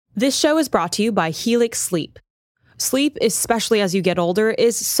This show is brought to you by Helix Sleep. Sleep, especially as you get older,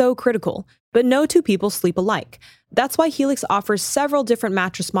 is so critical, but no two people sleep alike. That's why Helix offers several different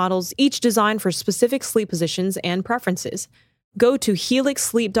mattress models, each designed for specific sleep positions and preferences. Go to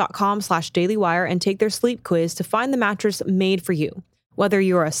helixsleep.com/dailywire and take their sleep quiz to find the mattress made for you. Whether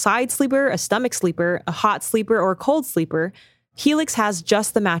you're a side sleeper, a stomach sleeper, a hot sleeper, or a cold sleeper, Helix has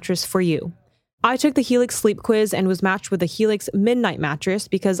just the mattress for you. I took the Helix sleep quiz and was matched with the Helix Midnight mattress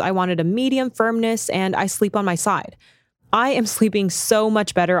because I wanted a medium firmness and I sleep on my side. I am sleeping so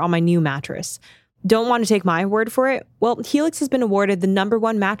much better on my new mattress. Don't want to take my word for it? Well, Helix has been awarded the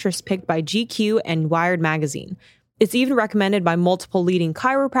 #1 mattress picked by GQ and Wired magazine. It's even recommended by multiple leading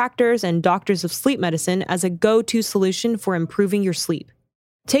chiropractors and doctors of sleep medicine as a go-to solution for improving your sleep.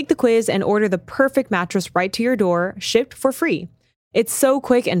 Take the quiz and order the perfect mattress right to your door, shipped for free. It's so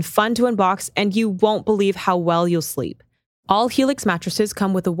quick and fun to unbox, and you won't believe how well you'll sleep. All Helix mattresses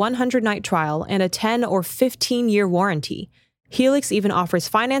come with a 100-night trial and a 10 or 15-year warranty. Helix even offers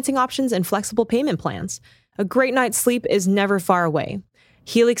financing options and flexible payment plans. A great night's sleep is never far away.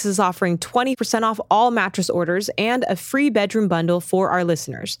 Helix is offering 20% off all mattress orders and a free bedroom bundle for our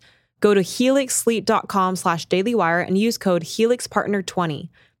listeners. Go to helixsleep.com/dailywire and use code HelixPartner20.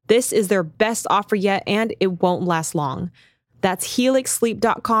 This is their best offer yet, and it won't last long. That's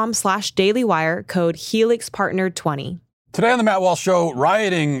helixsleep.com/dailywire, code HelixPartner20. Today on the Matt Walsh Show,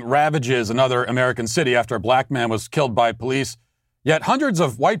 rioting ravages another American city after a black man was killed by police. Yet hundreds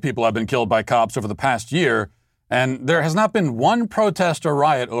of white people have been killed by cops over the past year, and there has not been one protest or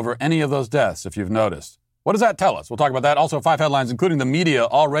riot over any of those deaths, if you've noticed. What does that tell us? We'll talk about that. Also, 5 headlines, including the media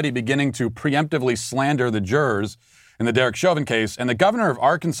already beginning to preemptively slander the jurors in the Derek Chauvin case, and the governor of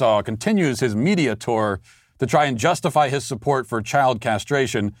Arkansas continues his media tour to try and justify his support for child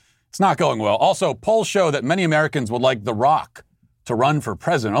castration. It's not going well. Also, polls show that many Americans would like The Rock to run for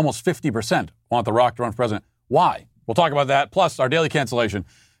president. Almost 50% want The Rock to run for president. Why? We'll talk about that, plus our daily cancellation,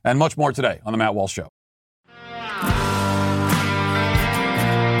 and much more today on The Matt Walsh Show.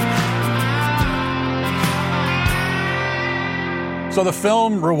 So the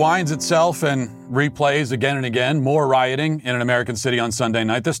film rewinds itself and replays again and again more rioting in an American city on Sunday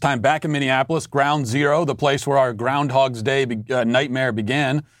night, this time back in Minneapolis, Ground Zero, the place where our Groundhog's Day nightmare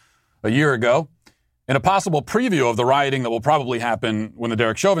began a year ago. In a possible preview of the rioting that will probably happen when the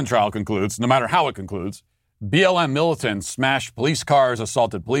Derek Chauvin trial concludes, no matter how it concludes, BLM militants smashed police cars,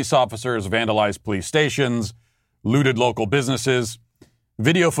 assaulted police officers, vandalized police stations, looted local businesses.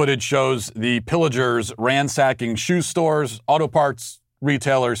 Video footage shows the pillagers ransacking shoe stores, auto parts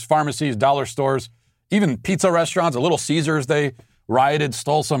retailers, pharmacies, dollar stores, even pizza restaurants. A Little Caesars, they rioted,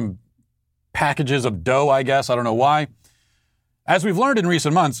 stole some packages of dough, I guess. I don't know why. As we've learned in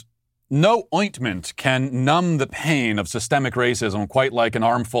recent months, no ointment can numb the pain of systemic racism quite like an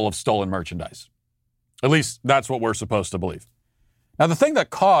armful of stolen merchandise. At least that's what we're supposed to believe. Now, the thing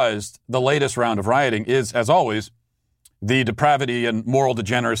that caused the latest round of rioting is, as always, the depravity and moral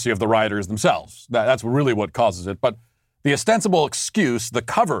degeneracy of the rioters themselves. That's really what causes it. But the ostensible excuse, the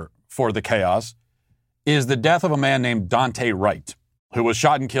cover for the chaos, is the death of a man named Daunte Wright, who was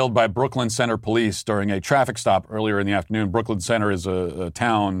shot and killed by Brooklyn Center police during a traffic stop earlier in the afternoon. Brooklyn Center is a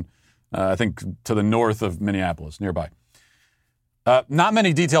town, I think, to the north of Minneapolis, nearby. Not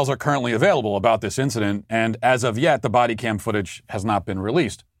many details are currently available about this incident, and as of yet, the body cam footage has not been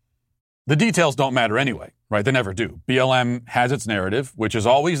released. The details don't matter anyway, right? They never do. BLM has its narrative, which is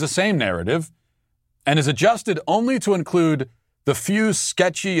always the same narrative, and is adjusted only to include the few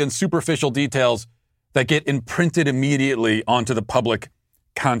sketchy and superficial details that get imprinted immediately onto the public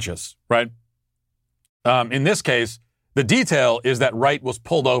conscious, right? In this case, the detail is that Wright was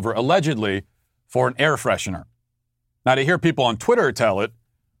pulled over allegedly for an air freshener. Now, to hear people on Twitter tell it,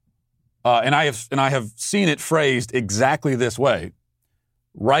 and I have seen it phrased exactly this way,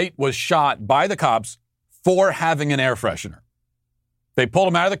 Wright was shot by the cops for having an air freshener. They pulled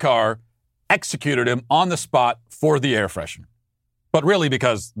him out of the car, executed him on the spot for the air freshener. But really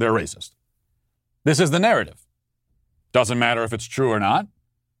because they're racist. This is the narrative. Doesn't matter if it's true or not.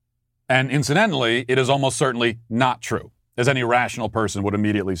 And incidentally, it is almost certainly not true, as any rational person would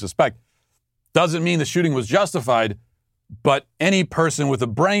immediately suspect. Doesn't mean the shooting was justified, but any person with a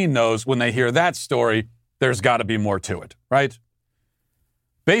brain knows when they hear that story, there's got to be more to it, right?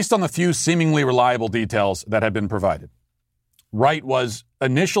 Based on the few seemingly reliable details that have been provided, Wright was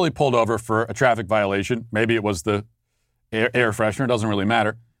initially pulled over for a traffic violation. Maybe it was the air freshener, doesn't really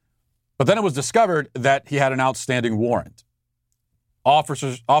matter. But then it was discovered that he had an outstanding warrant.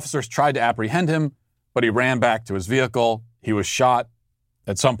 Officers tried to apprehend him, but he ran back to his vehicle. He was shot.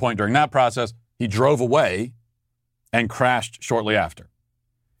 At some point during that process, he drove away and crashed shortly after.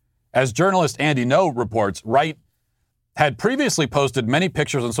 As journalist Andy Ngo reports, Wright had previously posted many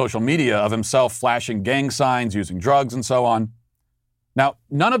pictures on social media of himself flashing gang signs, using drugs, and so on. Now,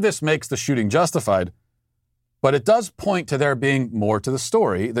 none of this makes the shooting justified, but it does point to there being more to the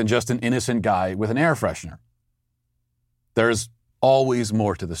story than just an innocent guy with an air freshener. There's always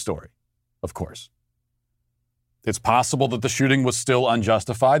more to the story, of course. It's possible that the shooting was still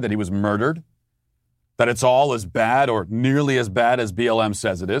unjustified, that he was murdered, that it's all as bad or nearly as bad as BLM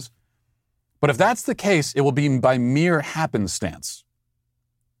says it is. But if that's the case, it will be by mere happenstance.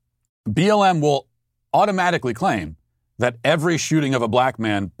 BLM will automatically claim that every shooting of a black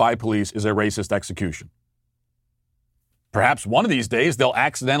man by police is a racist execution. Perhaps one of these days they'll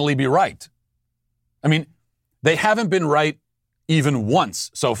accidentally be right. I mean, they haven't been right even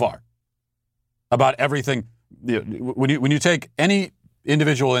once so far about everything. When you take any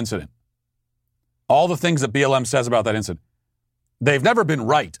individual incident, all the things that BLM says about that incident, they've never been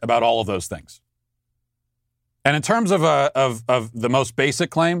right about all of those things. And in terms of the most basic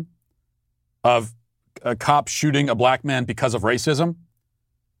claim of a cop shooting a black man because of racism,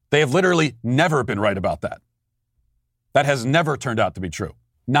 they have literally never been right about that. That has never turned out to be true.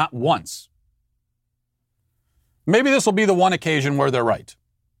 Not once. Maybe this will be the one occasion where they're right.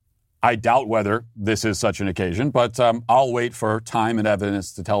 I doubt whether this is such an occasion, but I'll wait for time and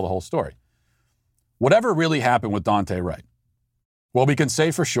evidence to tell the whole story. Whatever really happened with Daunte Wright, what we can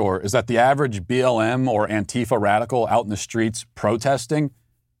say for sure is that the average BLM or Antifa radical out in the streets protesting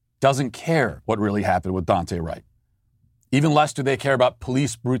doesn't care what really happened with Daunte Wright. Even less do they care about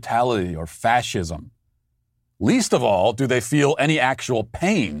police brutality or fascism. Least of all do they feel any actual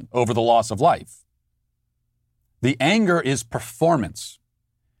pain over the loss of life. The anger is performance.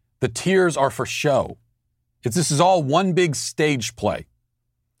 The tears are for show. This is all one big stage play.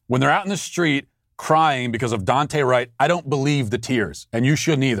 When they're out in the street crying because of Daunte Wright, I don't believe the tears, and you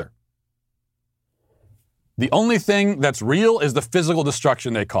shouldn't either. The only thing that's real is the physical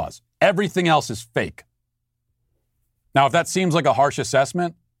destruction they cause. Everything else is fake. Now, if that seems like a harsh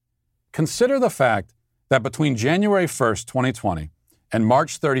assessment, consider the fact that between January 1st, 2020 and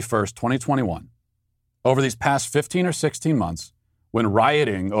March 31st, 2021, over these past 15 or 16 months, when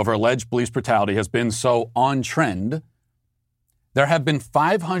rioting over alleged police brutality has been so on trend, there have been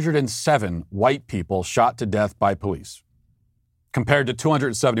 507 white people shot to death by police, compared to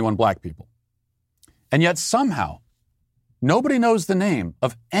 271 black people. And yet somehow, nobody knows the name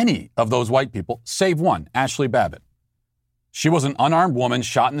of any of those white people, save one, Ashley Babbitt. She was an unarmed woman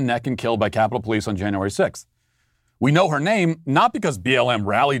shot in the neck and killed by Capitol Police on January 6th. We know her name not because BLM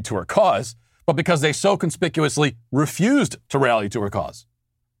rallied to her cause, but because they so conspicuously refused to rally to her cause.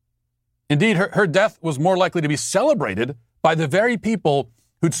 Indeed, her death was more likely to be celebrated by the very people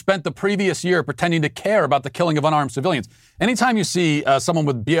who'd spent the previous year pretending to care about the killing of unarmed civilians. Anytime you see someone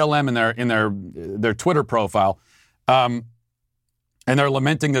with BLM in their Twitter profile, and they're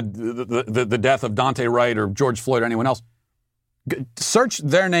lamenting the death of Daunte Wright or George Floyd or anyone else, search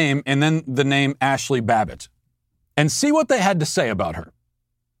their name and then the name Ashley Babbitt and see what they had to say about her.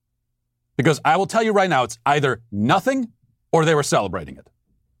 Because I will tell you right now, it's either nothing or they were celebrating it.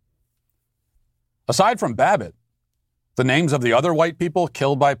 Aside from Babbitt, the names of the other white people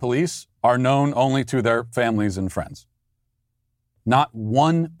killed by police are known only to their families and friends. Not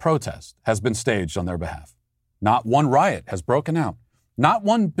one protest has been staged on their behalf. Not one riot has broken out. Not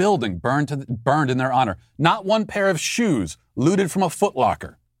one building burned in their honor. Not one pair of shoes looted from a Foot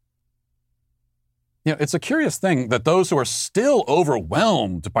Locker. You know, it's a curious thing that those who are still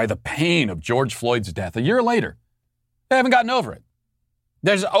overwhelmed by the pain of George Floyd's death a year later, they haven't gotten over it.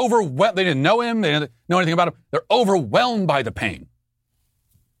 They're just overwhelmed. They didn't know him. They didn't know anything about him. They're overwhelmed by the pain.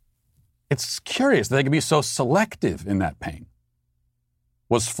 It's curious that they can be so selective in that pain.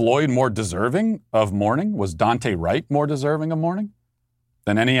 Was Floyd more deserving of mourning? Was Daunte Wright more deserving of mourning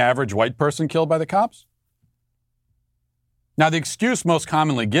than any average white person killed by the cops? Now, the excuse most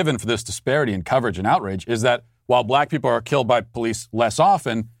commonly given for this disparity in coverage and outrage is that while black people are killed by police less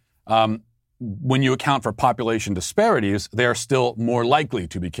often, when you account for population disparities, they are still more likely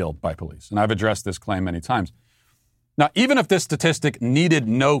to be killed by police. And I've addressed this claim many times. Now, even if this statistic needed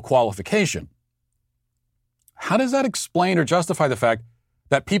no qualification, how does that explain or justify the fact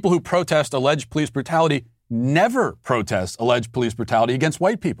that people who protest alleged police brutality never protest alleged police brutality against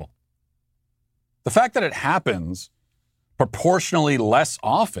white people? The fact that it happens proportionally less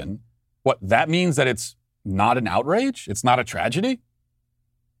often, that means that it's not an outrage? It's not a tragedy?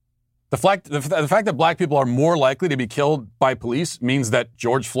 The fact that black people are more likely to be killed by police means that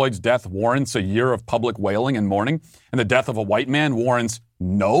George Floyd's death warrants a year of public wailing and mourning, and the death of a white man warrants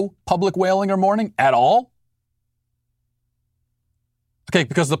no public wailing or mourning at all? Okay,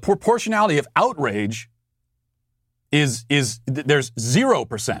 because the proportionality of outrage is there's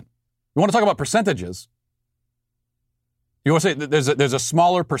 0%. You want to talk about percentages? You want to say that there's a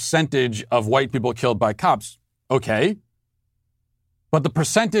smaller percentage of white people killed by cops. Okay. But the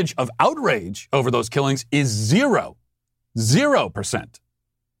percentage of outrage over those killings is 0%.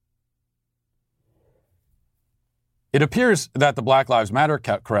 It appears that the Black Lives Matter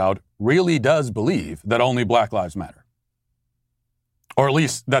crowd really does believe that only Black lives matter. Or at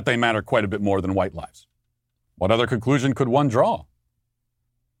least that they matter quite a bit more than white lives. What other conclusion could one draw?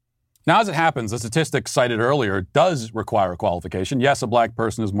 Now, as it happens, the statistic cited earlier does require a qualification. Yes, a black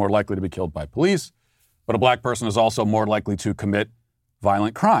person is more likely to be killed by police, but a black person is also more likely to commit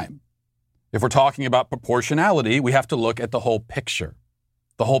violent crime. If we're talking about proportionality, we have to look at the whole picture.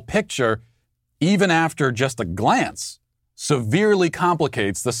 The whole picture, even after just a glance, severely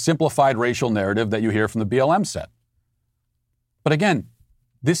complicates the simplified racial narrative that you hear from the BLM set. But again,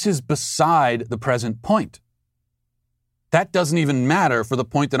 this is beside the present point. That doesn't even matter for the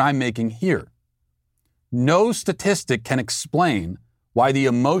point that I'm making here. No statistic can explain why the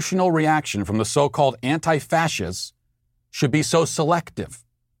emotional reaction from the so-called anti-fascists should be so selective.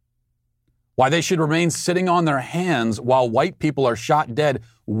 Why they should remain sitting on their hands while white people are shot dead,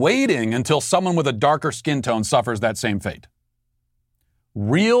 waiting until someone with a darker skin tone suffers that same fate.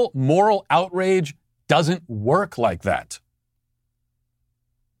 Real moral outrage doesn't work like that.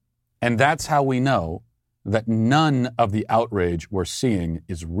 And that's how we know that none of the outrage we're seeing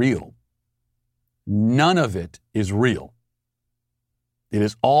is real. None of it is real. It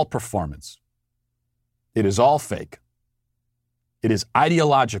is all performance. It is all fake. It is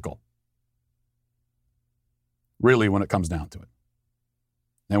ideological, really, when it comes down to it.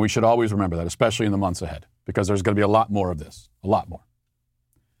 And we should always remember that, especially in the months ahead, because there's going to be a lot more of this, a lot more.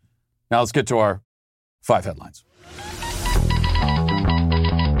 Now let's get to our 5 headlines.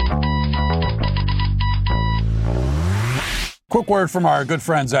 Quick word from our good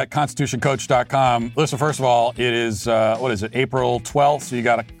friends at ConstitutionCoach.com. Listen, first of all, it is, April 12th? So you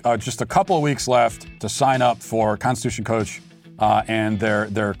got just a couple of weeks left to sign up for Constitution Coach and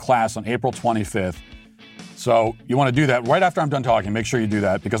their class on April 25th. So you want to do that right after I'm done talking. Make sure you do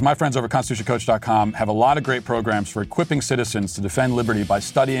that, because my friends over at ConstitutionCoach.com have a lot of great programs for equipping citizens to defend liberty by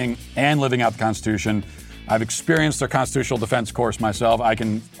studying and living out the Constitution. I've experienced their constitutional defense course myself. I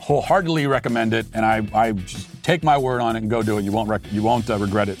can wholeheartedly recommend it, and I just take my word on it and go do it. You won't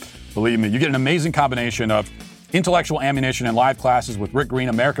regret it. Believe me. You get an amazing combination of intellectual ammunition and live classes with Rick Green,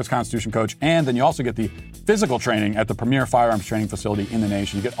 America's Constitution Coach, and then you also get the physical training at the premier firearms training facility in the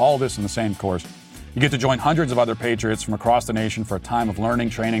nation. You get all this in the same course. You get to join hundreds of other patriots from across the nation for a time of learning,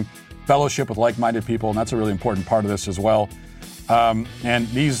 training, fellowship with like-minded people, and that's a really important part of this as well. And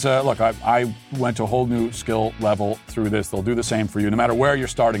these, I went to a whole new skill level through this. They'll do the same for you, no matter where you're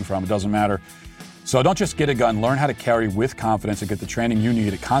starting from. It doesn't matter. So don't just get a gun. Learn how to carry with confidence and get the training you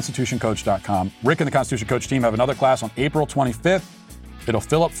need at ConstitutionCoach.com. Rick and the Constitution Coach team have another class on April 25th. It'll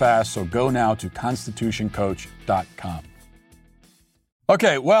fill up fast, so go now to ConstitutionCoach.com.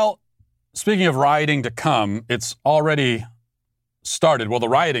 Okay, well, speaking of rioting to come, it's already started. Well, the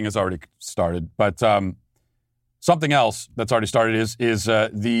rioting has already started, but something else that's already started is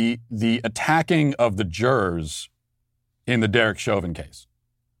the attacking of the jurors in the Derek Chauvin case.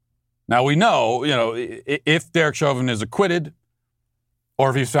 Now we know, if Derek Chauvin is acquitted,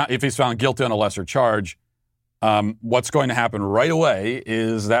 or if he's found guilty on a lesser charge, what's going to happen right away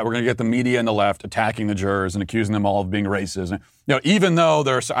is that we're going to get the media and the left attacking the jurors and accusing them all of being racist. And, even though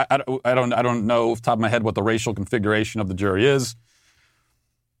there's, I don't know off the top of my head what the racial configuration of the jury is.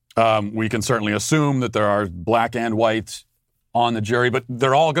 We can certainly assume that there are black and white on the jury, but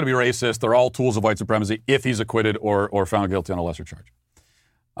they're all going to be racist. They're all tools of white supremacy if he's acquitted or found guilty on a lesser charge.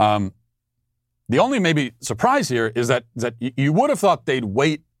 The only maybe surprise here is that you would have thought they'd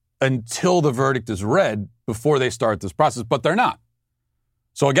wait until the verdict is read before they start this process, but they're not.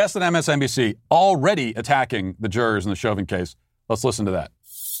 So a guest at MSNBC already attacking the jurors in the Chauvin case. Let's listen to that.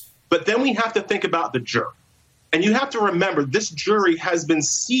 But then we have to think about the jury. And you have to remember, this jury has been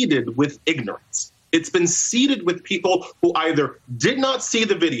seeded with ignorance. It's been seeded with people who either did not see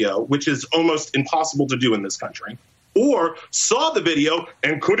the video, which is almost impossible to do in this country, or saw the video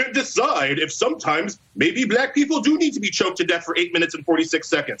and couldn't decide if sometimes maybe black people do need to be choked to death for 8 minutes and 46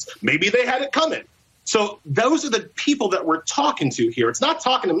 seconds. Maybe they had it coming. So those are the people that we're talking to here. It's not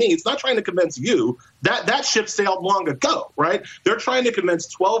talking to me. It's not trying to convince you. That ship sailed long ago, right? They're trying to convince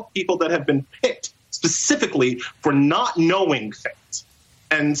 12 people that have been picked specifically for not knowing things.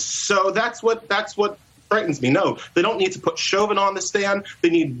 And so that's what frightens me. No, they don't need to put Chauvin on the stand. They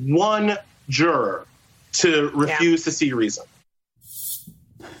need one juror to refuse to see reason.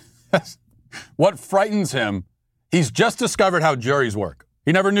 What frightens him, he's just discovered how juries work.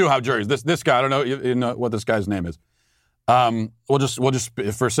 He never knew how juries, this guy, I don't know what this guy's name is. We'll just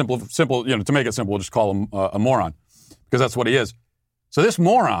for simple, to make it simple, we'll just call him a moron, because that's what he is. So this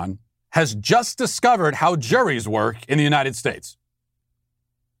moron has just discovered how juries work in the United States.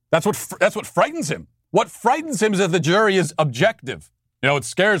 That's what frightens him. What frightens him is that the jury is objective. What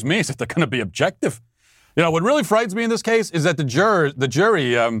scares me is that they're going to be objective. What really frightens me in this case is that the jury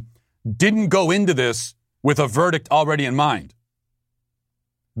didn't go into this with a verdict already in mind.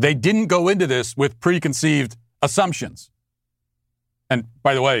 They didn't go into this with preconceived assumptions. And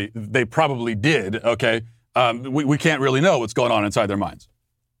by the way, they probably did, okay? We can't really know what's going on inside their minds.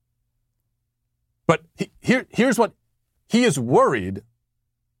 But here's what he is worried,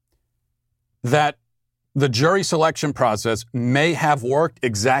 that the jury selection process may have worked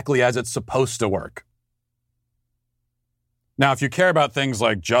exactly as it's supposed to work. Now, if you care about things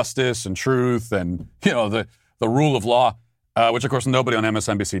like justice and truth and, the rule of law, which, of course, nobody on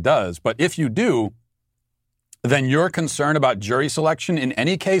MSNBC does, but if you do, then your concern about jury selection in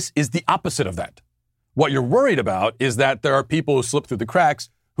any case is the opposite of that. What you're worried about is that there are people who slip through the cracks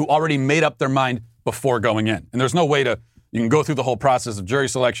who already made up their mind before going in. And there's no way you can go through the whole process of jury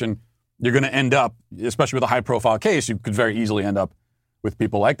selection. You're going to end up, especially with a high-profile case, you could very easily end up with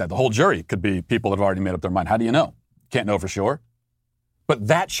people like that. The whole jury could be people that have already made up their mind. How do you know? Can't know for sure. But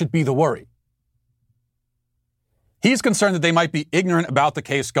that should be the worry. He's concerned that they might be ignorant about the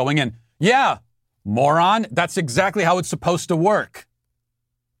case going in. Yeah, moron, that's exactly how it's supposed to work.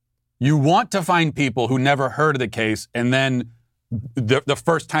 You want to find people who never heard of the case, and then the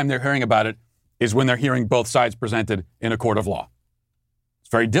first time they're hearing about it is when they're hearing both sides presented in a court of law. It's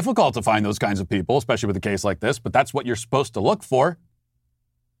very difficult to find those kinds of people, especially with a case like this, but that's what you're supposed to look for.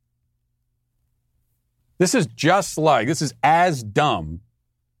 This is as dumb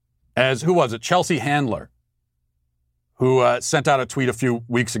as, who was it? Chelsea Handler, who sent out a tweet a few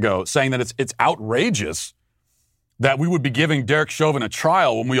weeks ago saying that it's outrageous that we would be giving Derek Chauvin a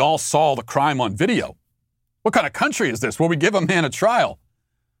trial when we all saw the crime on video. What kind of country is this where we give a man a trial?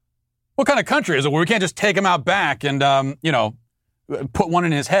 What kind of country is it where we can't just take him out back and, put one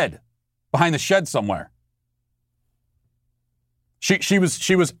in his head behind the shed somewhere? She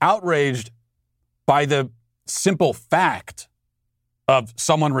was outraged by the simple fact of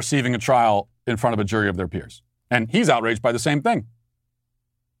someone receiving a trial in front of a jury of their peers. And he's outraged by the same thing.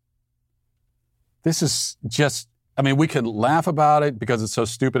 This is just, we could laugh about it because it's so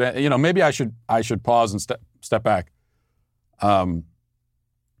stupid. Maybe I should pause and step back and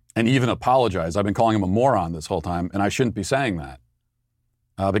even apologize. I've been calling him a moron this whole time, and I shouldn't be saying that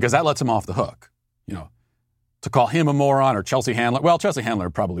because that lets him off the hook. To call him a moron or Chelsea Handler. Well, Chelsea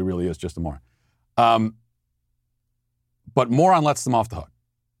Handler probably really is just a moron. But moron lets them off the hook.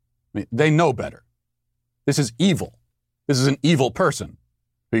 They know better. This is evil. This is an evil person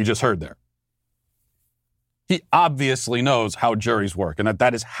who you just heard there. He obviously knows how juries work and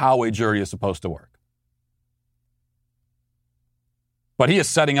that is how a jury is supposed to work. But he is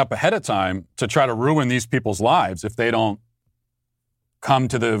setting up ahead of time to try to ruin these people's lives if they don't come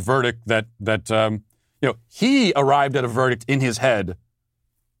to the verdict that he arrived at a verdict in his head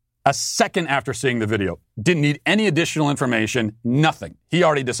a second after seeing the video. Didn't need any additional information, nothing. He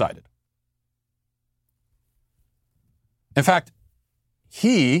already decided. In fact,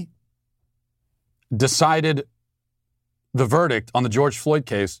 he decided the verdict on the George Floyd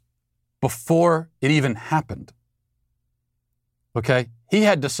case before it even happened. Okay? He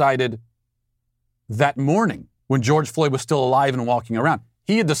had decided that morning when George Floyd was still alive and walking around.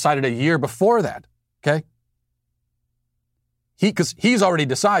 He had decided a year before that. Okay? Because he's already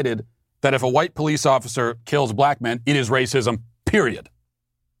decided that if a white police officer kills black men, it is racism, period.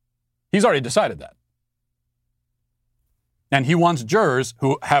 He's already decided that. And he wants jurors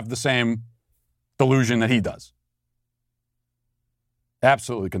who have the same delusion that he does.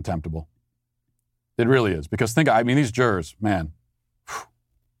 Absolutely contemptible. It really is. Because these jurors, man,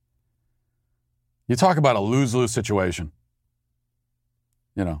 you talk about a lose-lose situation.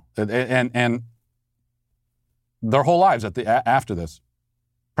 And their whole lives after this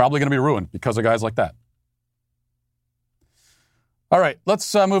probably going to be ruined because of guys like that. All right,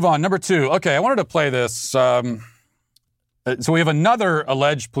 let's move on. Number 2. Okay, I wanted to play this. So we have another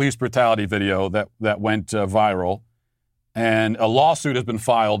alleged police brutality video that went viral, and a lawsuit has been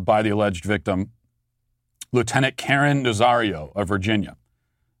filed by the alleged victim, Lieutenant Karen Nazario of Virginia.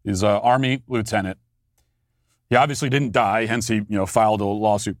 He's an Army lieutenant. He obviously didn't die, hence he filed a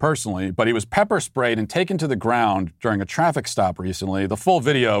lawsuit personally, but he was pepper sprayed and taken to the ground during a traffic stop recently. The full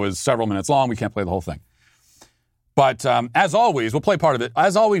video is several minutes long. We can't play the whole thing. But as always, we'll play part of it.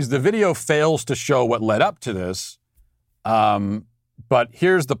 As always, the video fails to show what led up to this. But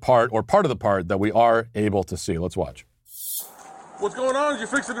here's the part of the part that we are able to see. Let's watch. What's going on is you're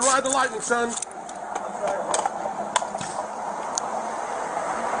fixing to ride the lightning, son.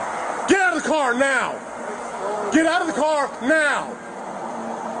 Get out of the car now. Get out of the car now.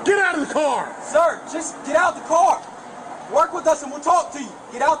 Get out of the car. Sir, just get out the car. Work with us and we'll talk to you.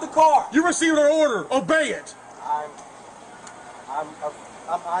 Get out the car. You received an order. Obey it. I'm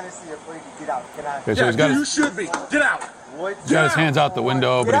honestly afraid to get out. Can I? Okay, so you should be. Get out. What? He's got his hands out the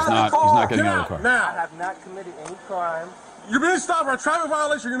window, but he's not getting out of the car. Now. I have not committed any crime. You're being stopped for a traffic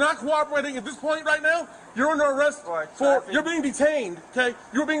violation. You're not cooperating at this point right now. You're under arrest you're being detained, okay?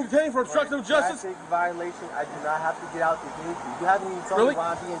 You're being detained for obstruction of justice. Traffic violation. I do not have to get out the vehicle. You haven't even told me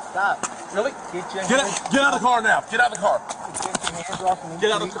why I'm being stopped. Really? Get out of the car now. Get out of the car. Get your hands off me.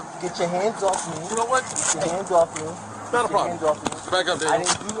 Get out of the car. Get your hands off me. You know what? Get your hands off me. Not a problem. Hands off me. Back up, Daniel. I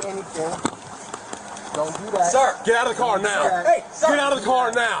didn't do anything. Don't do that. Sir, get out of the car now. Hey, sir. Get out of the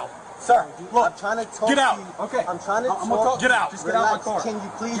car now. Sir, look, I'm trying to talk get out. to you. Okay. I'm trying to talk. Get out. Just get out of my car. Can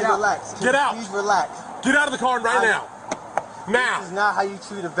you please relax? Get out. Please relax. Get out of the car right now. Now. This is not how you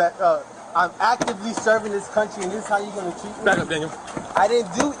treat a vet. I'm actively serving this country, and this is how you're going to treat me. Back up, Daniel. I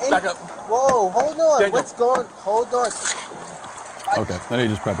didn't do anything. Back up. Whoa, hold on. Daniel. What's going? Hold on. Okay, then he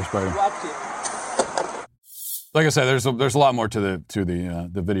just pepper sprayed him. Watch it. Like I said, there's a lot more to the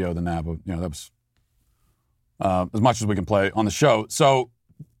video than that, but that was as much as we can play on the show. So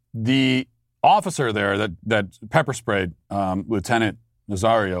the officer there that pepper sprayed Lieutenant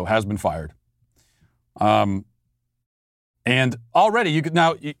Nazario has been fired. And already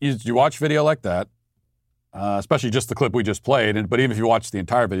you watch video like that, especially just the clip we just played, but even if you watch the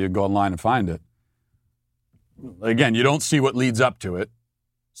entire video, you can go online and find it. Again, you don't see what leads up to it,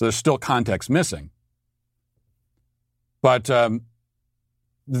 so there's still context missing. But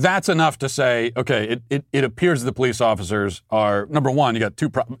that's enough to say, okay, it appears the police officers are, number one, you got two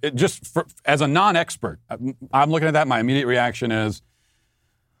problems. As a non-expert, I'm looking at that, my immediate reaction is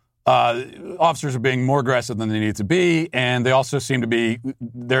officers are being more aggressive than they need to be, and they also seem to be,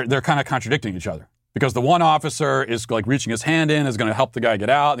 they're kind of contradicting each other. Because the one officer is like reaching his hand in, is going to help the guy get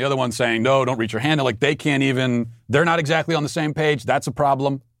out. The other one's saying, no, don't reach your hand in. Like they're not exactly on the same page. That's a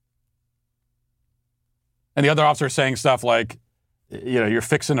problem. And the other officer is saying stuff like, you're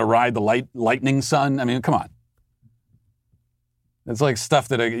fixing to ride the lightning, son. I mean, come on. It's like stuff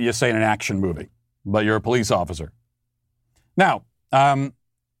that you say in an action movie, but you're a police officer. Now, a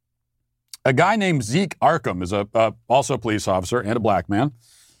guy named Zeke Arkham is also a police officer and a black man.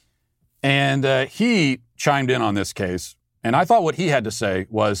 And he chimed in on this case. And I thought what he had to say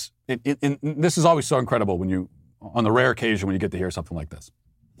was, this is always so incredible on the rare occasion when you get to hear something like this.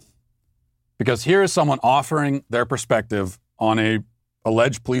 Because here is someone offering their perspective on a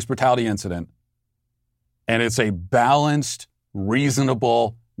alleged police brutality incident, and it's a balanced,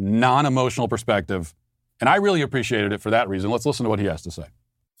 reasonable, non-emotional perspective. And I really appreciated it for that reason. Let's listen to what he has to say.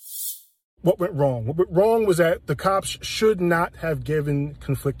 What went wrong? What went wrong was that the cops should not have given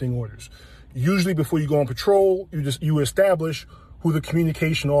conflicting orders. Usually before you go on patrol, you establish who the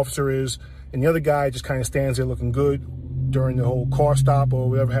communication officer is, and the other guy just kind of stands there looking good during the whole car stop or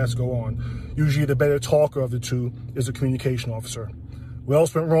whatever has to go on. Usually the better talker of the two is the communication officer. What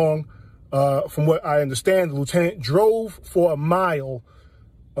else went wrong? From what I understand, the lieutenant drove for a mile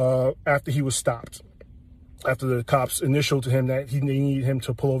after he was stopped, after the cops initialed to him that they needed him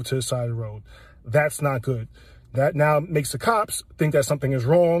to pull over to the side of the road. That's not good. That now makes the cops think that something is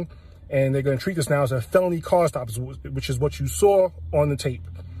wrong, and they're going to treat this now as a felony car stop, which is what you saw on the tape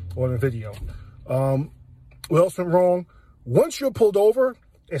or the video. What else went wrong? Once you're pulled over,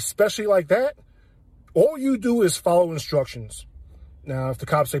 especially like that, all you do is follow instructions. Now, if the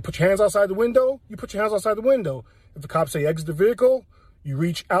cops say, put your hands outside the window, you put your hands outside the window. If the cops say, exit the vehicle, you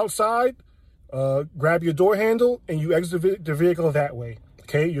reach outside, grab your door handle, and you exit the vehicle that way.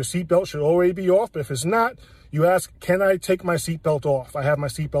 Okay, your seatbelt should already be off, but if it's not, you ask, can I take my seatbelt off? I have my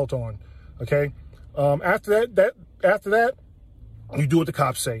seatbelt on. Okay, after that, you do what the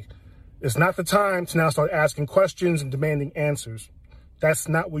cops say. It's not the time to now start asking questions and demanding answers. That's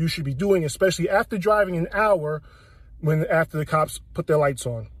not what you should be doing, especially after driving an hour after the cops put their lights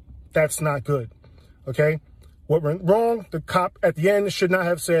on. That's not good. Okay? What went wrong, the cop at the end should not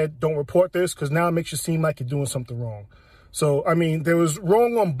have said, don't report this, because now it makes you seem like you're doing something wrong. So, I mean, there was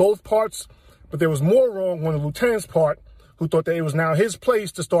wrong on both parts, but there was more wrong on the lieutenant's part, who thought that it was now his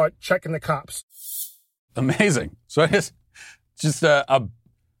place to start checking the cops. Amazing. So it's just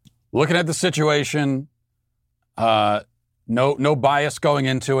looking at the situation, no bias going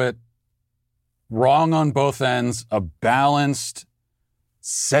into it, wrong on both ends, a balanced,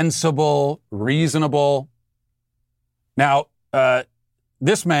 sensible, reasonable. Now,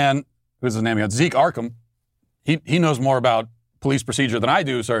 this man, who's his name again? Zeke Arkham, he knows more about police procedure than I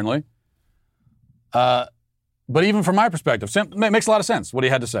do, certainly. But even from my perspective, it makes a lot of sense what he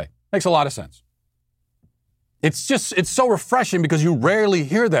had to say. Makes a lot of sense. It's so refreshing because you rarely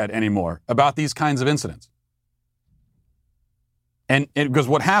hear that anymore about these kinds of incidents. And because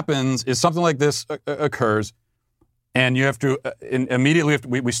what happens is something like this occurs, and you have to immediately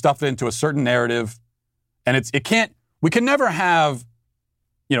we stuff it into a certain narrative, and we can never have,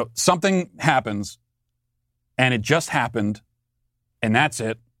 something happens, and it just happened, and that's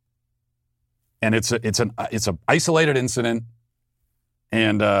it, and it's an isolated incident,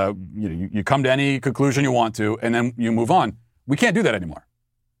 and you come to any conclusion you want to, and then you move on. We can't do that anymore.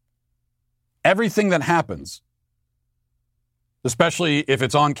 Everything that happens, especially if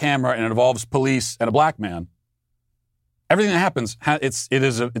it's on camera and it involves police and a black man, everything that happens, it's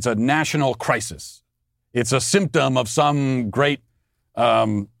a national crisis. It's a symptom of some great,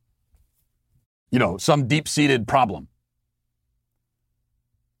 some deep-seated problem.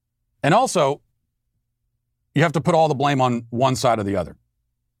 And also, you have to put all the blame on one side or the other.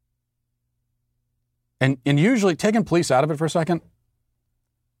 And usually, taking police out of it for a second,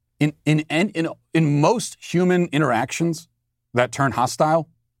 in most human interactions that turn hostile,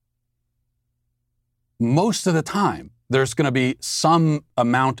 most of the time, there's going to be some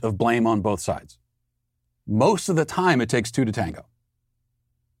amount of blame on both sides. Most of the time, it takes two to tango.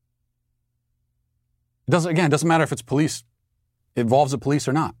 It doesn't matter if it's police, it involves the police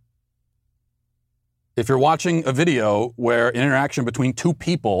or not. If you're watching a video where an interaction between two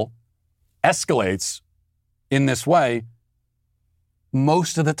people escalates in this way,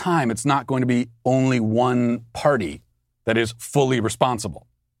 most of the time, it's not going to be only one party that is fully responsible.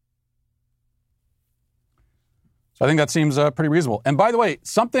 So I think that seems pretty reasonable. And by the way,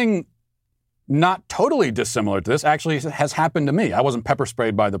 something not totally dissimilar to this actually has happened to me. I wasn't pepper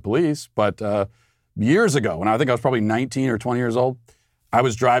sprayed by the police, but years ago, when I think I was probably 19 or 20 years old, I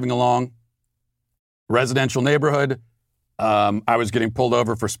was driving along residential neighborhood. I was getting pulled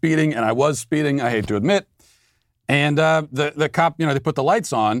over for speeding, and I was speeding, I hate to admit. And the cop, they put the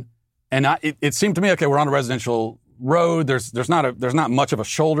lights on, and it seemed to me, okay, we're on a residential road. There's not much of a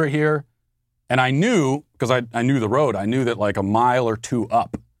shoulder here. And I knew, because I knew the road, I knew that like a mile or two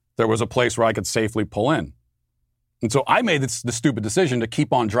up, there was a place where I could safely pull in. And so I made the stupid decision to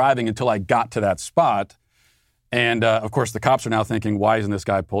keep on driving until I got to that spot. And of course, the cops are now thinking, why isn't this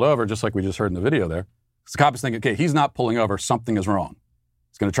guy pulled over? Just like we just heard in the video there. The cop is thinking, okay, he's not pulling over. Something is wrong.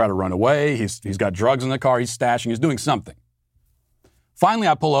 He's going to try to run away. He's got drugs in the car. He's stashing. He's doing something. Finally,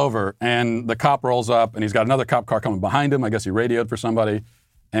 I pull over, and the cop rolls up, and he's got another cop car coming behind him. I guess he radioed for somebody.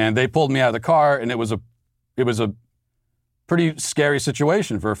 And they pulled me out of the car, and it was a pretty scary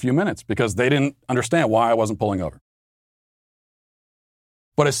situation for a few minutes because they didn't understand why I wasn't pulling over.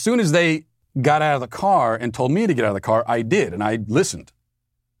 But as soon as they got out of the car and told me to get out of the car, I did, and I listened.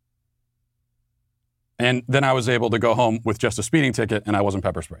 And then I was able to go home with just a speeding ticket, and I wasn't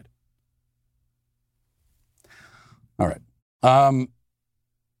pepper sprayed. All right.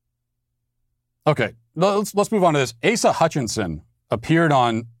 Okay, let's move on to this. Asa Hutchinson appeared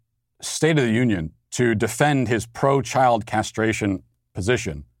on State of the Union to defend his pro-child castration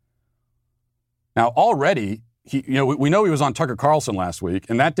position. Now, already, we know he was on Tucker Carlson last week,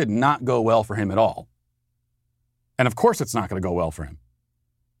 and that did not go well for him at all. And of course it's not going to go well for him.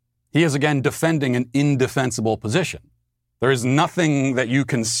 He is, again, defending an indefensible position. There is nothing that you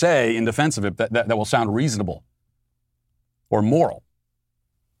can say in defense of it that will sound reasonable or moral.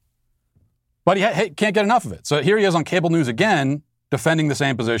 But he can't get enough of it. So here he is on cable news again, defending the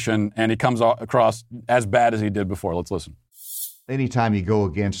same position, and he comes across as bad as he did before. Let's listen. Anytime you go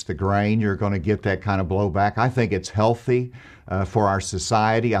against the grain, you're going to get that kind of blowback. I think it's healthy for our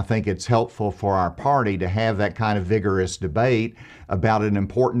society. I think it's helpful for our party to have that kind of vigorous debate about an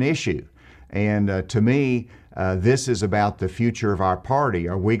important issue. And to me, this is about the future of our party.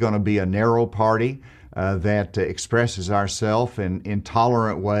 Are we going to be a narrow party that expresses ourselves in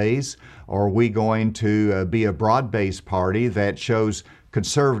intolerant ways? Or are we going to be a broad-based party that shows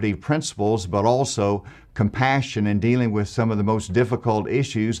conservative principles, but also compassion in dealing with some of the most difficult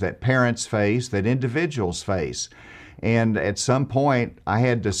issues that parents face, that individuals face? And at some point, I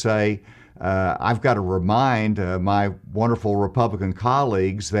had to say, I've got to remind my wonderful Republican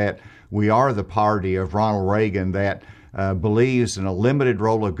colleagues that we are the party of Ronald Reagan that believes in a limited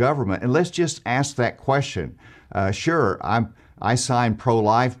role of government. And let's just ask that question. Sure, I sign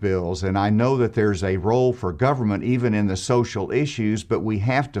pro-life bills, and I know that there's a role for government even in the social issues, but we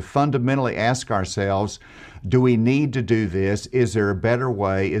have to fundamentally ask ourselves, do we need to do this? Is there a better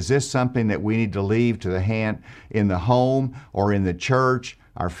way? Is this something that we need to leave to the hand in the home or in the church,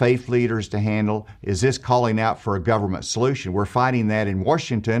 our faith leaders to handle? Is this calling out for a government solution? We're fighting that in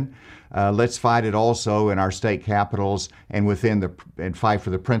Washington. Let's fight it also in our state capitals and and fight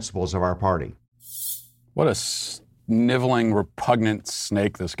for the principles of our party. What a sniveling, repugnant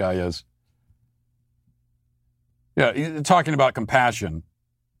snake this guy is. Yeah, talking about compassion.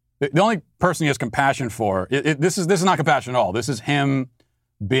 The only person he has compassion for, this is not compassion at all. This is him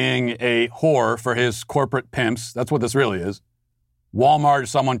being a whore for his corporate pimps. That's what this really is. Walmart,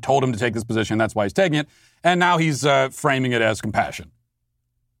 someone told him to take this position. That's why he's taking it. And now he's framing it as compassion.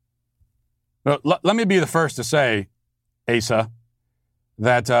 Let me be the first to say, Asa,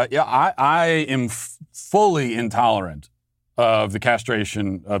 that I am fully intolerant of the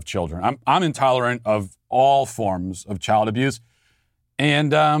castration of children. I'm intolerant of all forms of child abuse,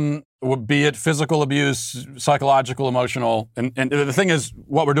 and be it physical abuse, psychological, emotional. And the thing is,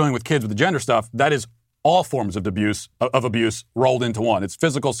 what we're doing with kids with the gender stuff, that is all forms of abuse rolled into one. It's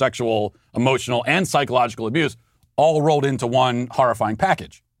physical, sexual, emotional, and psychological abuse all rolled into one horrifying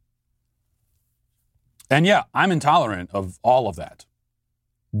package. And yeah, I'm intolerant of all of that.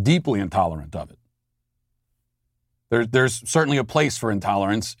 Deeply intolerant of it. There's certainly a place for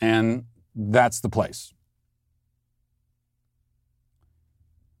intolerance, and that's the place.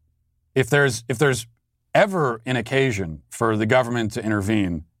 If there's ever an occasion for the government to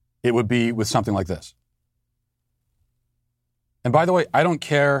intervene, it would be with something like this. And by the way, I don't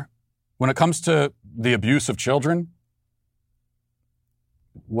care when it comes to the abuse of children.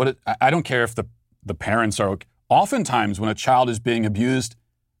 I don't care if the parents are okay. Oftentimes when a child is being abused,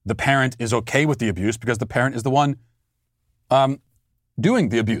 the parent is okay with the abuse because the parent is the one doing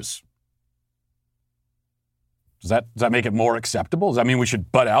the abuse. Does that make it more acceptable? Does that mean we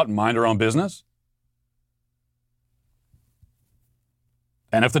should butt out and mind our own business?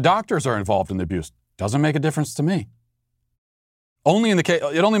 And if the doctors are involved in the abuse, doesn't make a difference to me.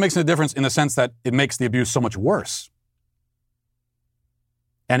 It only makes a difference in the sense that it makes the abuse so much worse.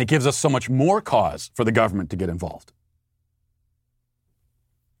 And it gives us so much more cause for the government to get involved.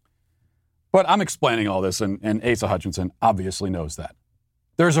 But I'm explaining all this, and Asa Hutchinson obviously knows that.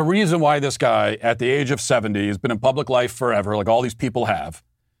 There's a reason why this guy, at the age of 70, has been in public life forever, like all these people have.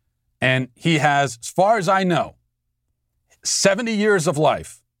 And he has, as far as I know, 70 years of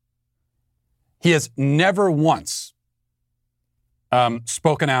life. He has never once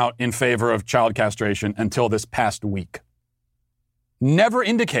spoken out in favor of child castration until this past week. Never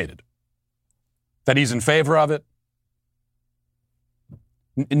indicated that he's in favor of it.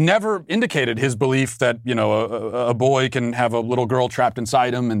 Never indicated his belief that, a boy can have a little girl trapped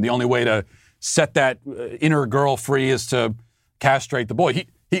inside him and the only way to set that inner girl free is to castrate the boy.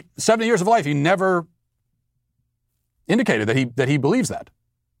 He 70 years of life, he never indicated that he believes that.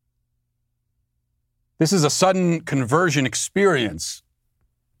 This is a sudden conversion experience,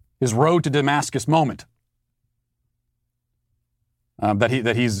 his road to Damascus moment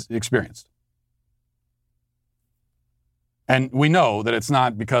that he's experienced. And we know that it's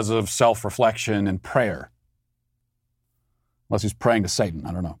not because of self-reflection and prayer. Unless he's praying to Satan,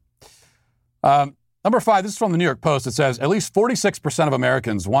 I don't know. Number 5, this is from the New York Post. It says, at least 46% of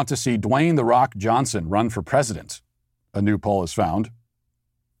Americans want to see Dwayne "The Rock" Johnson run for president, a new poll has found.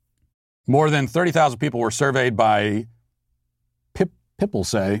 More than 30,000 people were surveyed by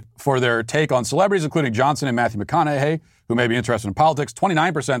PeopleSay for their take on celebrities, including Johnson and Matthew McConaughey, who may be interested in politics.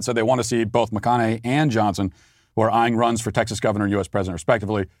 29% said they want to see both McConaughey and Johnson, who are eyeing runs for Texas governor and U.S. president,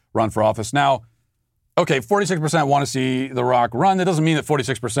 respectively, run for office. Now, okay, 46% want to see The Rock run. That doesn't mean that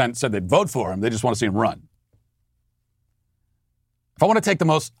 46% said they'd vote for him. They just want to see him run. If I want to take the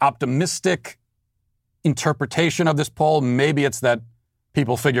most optimistic interpretation of this poll, maybe it's that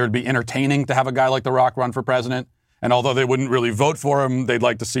people figure it'd be entertaining to have a guy like The Rock run for president. And although they wouldn't really vote for him, they'd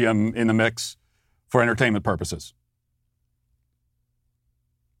like to see him in the mix for entertainment purposes.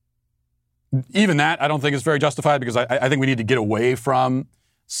 Even that, I don't think is very justified because I think we need to get away from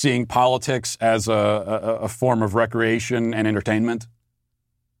seeing politics as a form of recreation and entertainment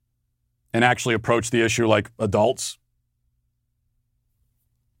and actually approach the issue like adults.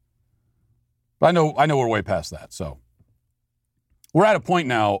 But I know we're way past that. So we're at a point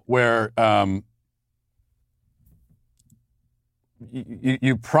now where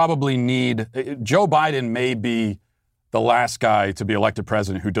you probably need Joe Biden may be the last guy to be elected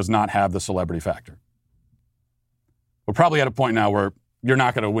president who does not have the celebrity factor. We're probably at a point now where you're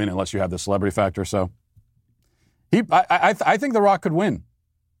not going to win unless you have the celebrity factor. So I think The Rock could win.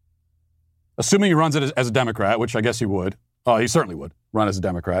 Assuming he runs it as a Democrat, which I guess he would. Oh, he certainly would run as a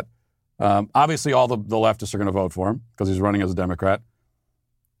Democrat. Obviously, all the leftists are going to vote for him because he's running as a Democrat.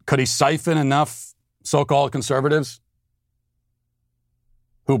 Could he siphon enough so-called conservatives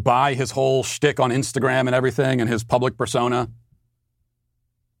who buy his whole shtick on Instagram and everything and his public persona?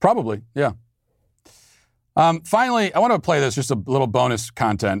 Probably, yeah. Finally, I want to play this, just a little bonus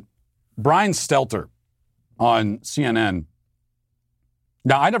content. Brian Stelter on CNN.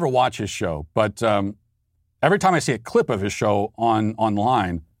 Now, I never watch his show, but every time I see a clip of his show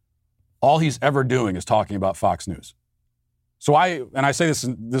online, all he's ever doing is talking about Fox News. So I say this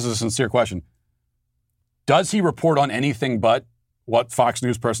is a sincere question. Does he report on anything but what Fox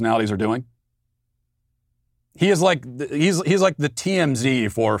News personalities are doing? He is like he's like the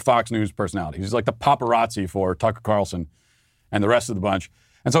TMZ for Fox News personalities. He's like the paparazzi for Tucker Carlson and the rest of the bunch.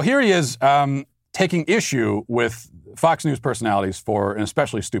 And so here he is taking issue with Fox News personalities for an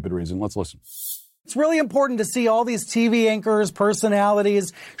especially stupid reason. Let's listen. It's really important to see all these TV anchors,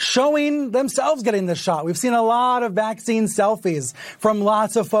 personalities showing themselves getting the shot. We've seen a lot of vaccine selfies from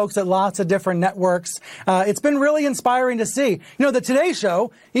lots of folks at lots of different networks. It's been really inspiring to see. You know, the Today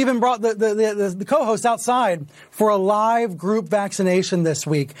Show even brought the co-host outside for a live group vaccination this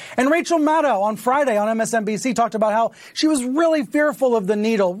week. And Rachel Maddow on Friday on MSNBC talked about how she was really fearful of the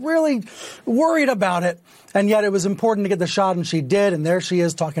needle, really worried about it. And yet it was important to get the shot, and she did. And there she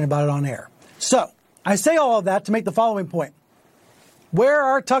is talking about it on air. So, I say all of that to make the following point. Where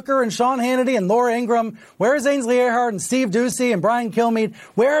are Tucker and Sean Hannity and Laura Ingraham? Where is Ainsley Earhardt and Steve Doocy and Brian Kilmeade?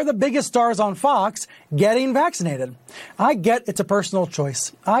 Where are the biggest stars on Fox getting vaccinated? I get it's a personal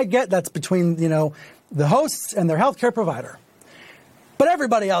choice. I get that's between, the hosts and their healthcare provider. But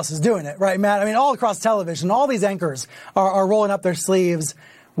everybody else is doing it, right, Matt? I mean, all across television, all these anchors are rolling up their sleeves.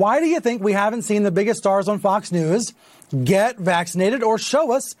 Why do you think we haven't seen the biggest stars on Fox News get vaccinated or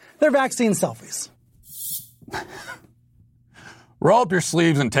show us their vaccine selfies? Roll up your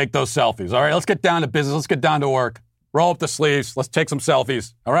sleeves and take those selfies. All right, let's get down to business. Let's get down to work. Roll up the sleeves. Let's take some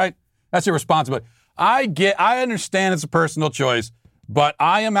selfies. All right? That's your responsibility. I understand it's a personal choice, but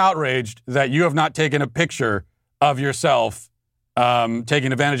I am outraged that you have not taken a picture of yourself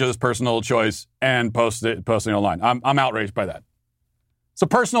taking advantage of this personal choice and posting it online. I'm outraged by that. It's a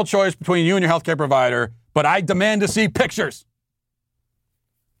personal choice between you and your healthcare provider, but I demand to see pictures.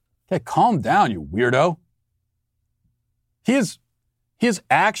 Okay, calm down, you weirdo. He is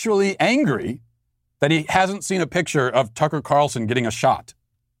actually angry that he hasn't seen a picture of Tucker Carlson getting a shot.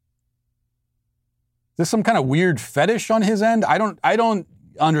 Is this some kind of weird fetish on his end? I don't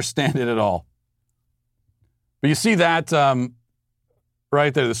understand it at all. But you see that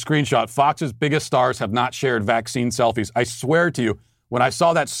right there, the screenshot. Fox's biggest stars have not shared vaccine selfies. I swear to you, when I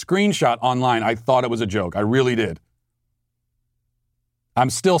saw that screenshot online, I thought it was a joke. I really did. I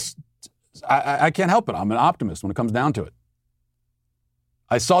can't help it. I'm an optimist when it comes down to it.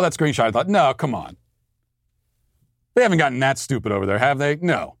 I saw that screenshot. I thought, no, come on. They haven't gotten that stupid over there, have they?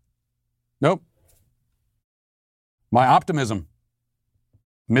 No. Nope. My optimism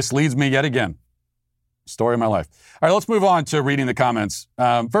misleads me yet again. Story of my life. All right, let's move on to reading the comments.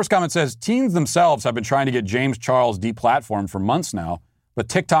 First comment says, teens themselves have been trying to get James Charles deplatformed for months now, but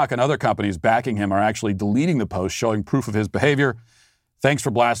TikTok and other companies backing him are actually deleting the post showing proof of his behavior. Thanks for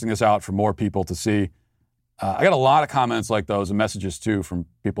blasting this out for more people to see. I got a lot of comments like those and messages, too, from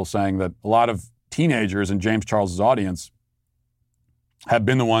people saying that a lot of teenagers in James Charles's audience have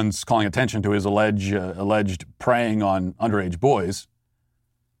been the ones calling attention to his alleged preying on underage boys.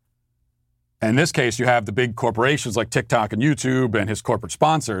 In this case, you have the big corporations like TikTok and YouTube and his corporate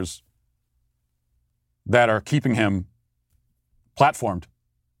sponsors that are keeping him platformed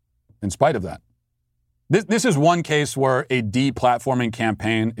in spite of that. This is one case where a deplatforming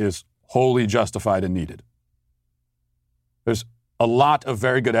campaign is wholly justified and needed. There's a lot of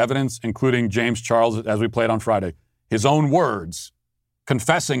very good evidence, including James Charles, as we played on Friday, his own words,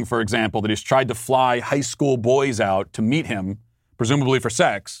 confessing, for example, that he's tried to fly high school boys out to meet him, presumably for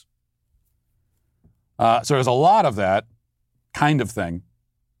sex. So there's a lot of that kind of thing.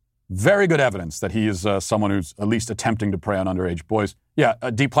 Very good evidence that he is someone who's at least attempting to prey on underage boys. Yeah,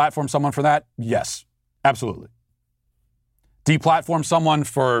 deplatform someone for that? Yes, absolutely. Deplatform someone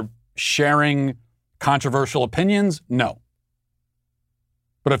for sharing controversial opinions? No.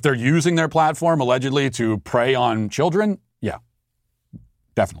 But if they're using their platform allegedly to prey on children, yeah,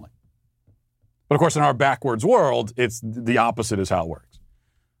 definitely. But of course, in our backwards world, it's the opposite is how it works.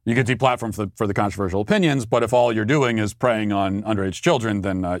 You get deplatformed for the controversial opinions, but if all you're doing is preying on underage children,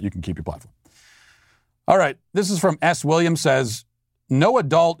 then you can keep your platform. All right, this is from S. Williams says, No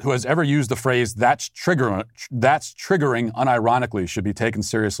adult who has ever used the phrase that's triggering unironically should be taken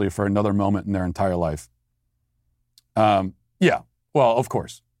seriously for another moment in their entire life. Yeah, well, of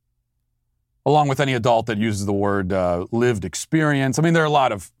course. Along with any adult that uses the word lived experience. I mean, there are a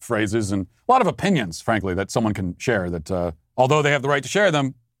lot of phrases and a lot of opinions, frankly, that someone can share that, although they have the right to share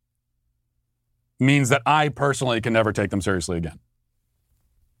them, means that I personally can never take them seriously again.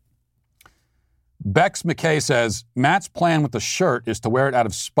 Bex McKay says, Matt's plan with the shirt is to wear it out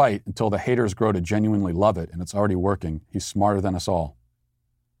of spite until the haters grow to genuinely love it, and it's already working. He's smarter than us all.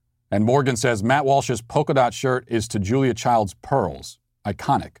 And Morgan says, Matt Walsh's polka dot shirt is to Julia Child's pearls.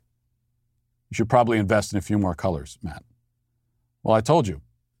 Iconic. You should probably invest in a few more colors, Matt. Well, I told you.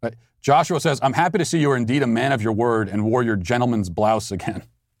 Joshua says, I'm happy to see you are indeed a man of your word and wore your gentleman's blouse again.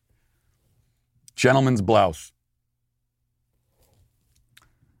 Gentleman's blouse.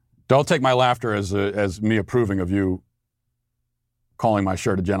 Don't take my laughter as me approving of you calling my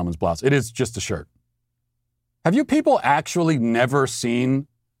shirt a gentleman's blouse. It is just a shirt. Have you people actually never seen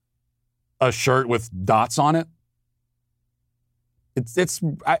a shirt with dots on it?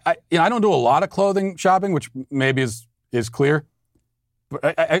 I don't do a lot of clothing shopping, which maybe is clear.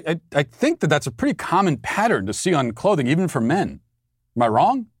 But I think that's a pretty common pattern to see on clothing, even for men. Am I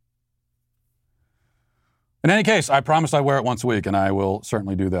wrong? In any case, I promised I'd wear it once a week, and I will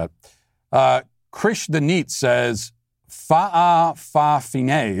certainly do that. Krish the Neat says,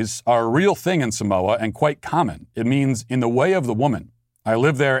 fa'afines are a real thing in Samoa and quite common. It means in the way of the woman. I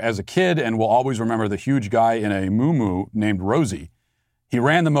lived there as a kid and will always remember the huge guy in a muumuu named Rosie. He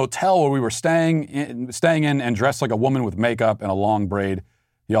ran the motel where we were staying in and dressed like a woman with makeup and a long braid.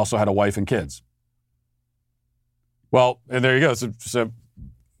 He also had a wife and kids. Well, and there you go. So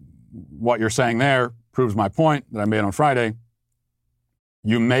what you're saying there proves my point that I made on Friday.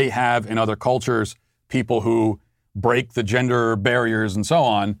 You may have in other cultures people who break the gender barriers and so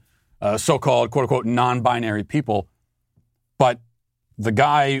on, so-called quote-unquote non-binary people. But the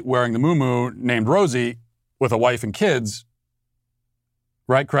guy wearing the muumuu named Rosie with a wife and kids,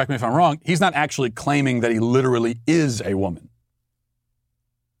 right? Correct me if I'm wrong. He's not actually claiming that he literally is a woman.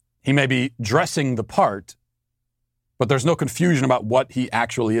 He may be dressing the part, but there's no confusion about what he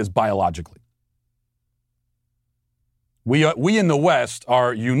actually is biologically. We in the West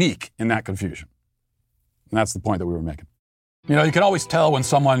are unique in that confusion. And that's the point that we were making. You know, you can always tell when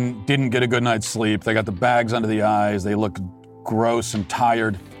someone didn't get a good night's sleep. They got the bags under the eyes. They look gross and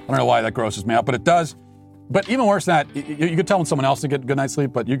tired. I don't know why that grosses me out, but it does. But even worse than that, you could tell when someone else didn't get a good night's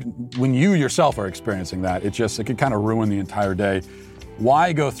sleep, but when you yourself are experiencing that, it could kind of ruin the entire day.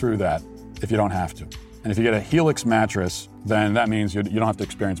 Why go through that if you don't have to? And if you get a Helix mattress, then that means you don't have to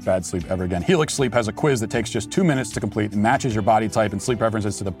experience bad sleep ever again. Helix Sleep has a quiz that takes just 2 minutes to complete and matches your body type and sleep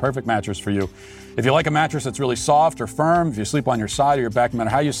preferences to the perfect mattress for you. If you like a mattress that's really soft or firm, if you sleep on your side or your back, no matter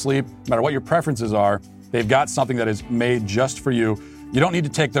how you sleep, no matter what your preferences are, they've got something that is made just for you. You don't need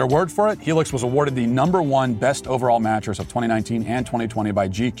to take their word for it. Helix was awarded the #1 best overall mattress of 2019 and 2020 by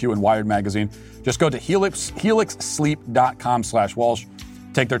GQ and Wired magazine. Just go to helixsleep.com/Walsh.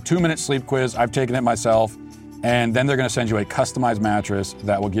 Take their 2-minute sleep quiz. I've taken it myself. And then they're going to send you a customized mattress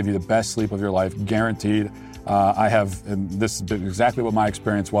that will give you the best sleep of your life, guaranteed. I have, and this is exactly what my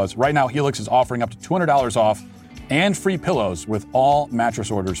experience was. Right now, Helix is offering up to $200 off and free pillows with all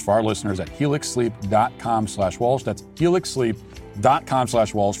mattress orders for our listeners at helixsleep.com/Walsh. That's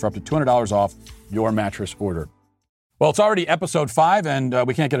helixsleep.com/Walsh for up to $200 off your mattress order. Well, it's already episode 5, and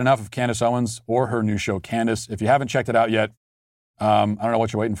we can't get enough of Candace Owens or her new show, Candace. If you haven't checked it out yet, I don't know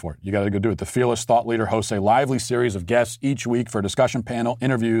what you're waiting for. You got to go do it. The fearless thought leader hosts a lively series of guests each week for a discussion panel,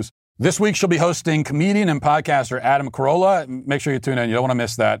 interviews. This week, she'll be hosting comedian and podcaster Adam Carolla. Make sure you tune in. You don't want to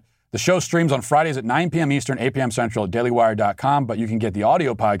miss that. The show streams on Fridays at 9 p.m. Eastern, 8 p.m. Central at dailywire.com, but you can get the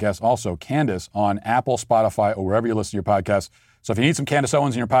audio podcast, also Candace, on Apple, Spotify, or wherever you listen to your podcasts. So if you need some Candace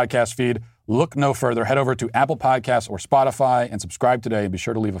Owens in your podcast feed, look no further. Head over to Apple Podcasts or Spotify and subscribe today, and be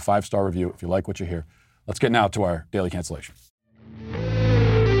sure to leave a 5-star review if you like what you hear. Let's get now to our daily cancellation.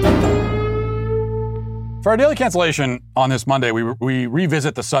 For our daily cancellation on this Monday, we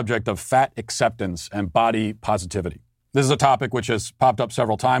revisit the subject of fat acceptance and body positivity. This is a topic which has popped up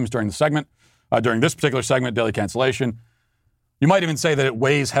several times during the segment, during this particular segment, daily cancellation. You might even say that it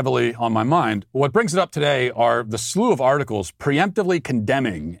weighs heavily on my mind. What brings it up today are the slew of articles preemptively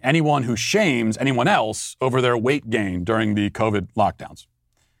condemning anyone who shames anyone else over their weight gain during the COVID lockdowns.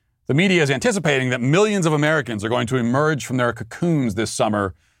 The media is anticipating that millions of Americans are going to emerge from their cocoons this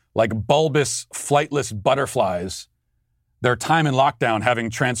summer like bulbous, flightless butterflies, their time in lockdown having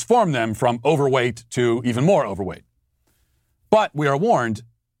transformed them from overweight to even more overweight. But we are warned,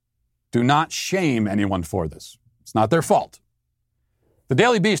 do not shame anyone for this. It's not their fault. The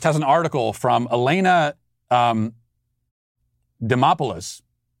Daily Beast has an article from Elena Dimopoulos.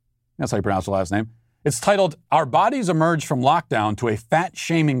 That's how you pronounce her last name. It's titled, "Our Bodies Emerge from Lockdown to a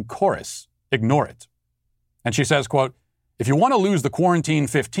Fat-Shaming Chorus. Ignore It." And she says, quote, "If you want to lose the quarantine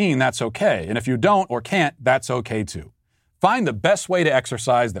 15, that's okay. And if you don't or can't, that's okay too. Find the best way to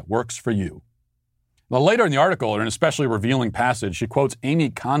exercise that works for you." Well, later in the article, in an especially revealing passage, she quotes Amy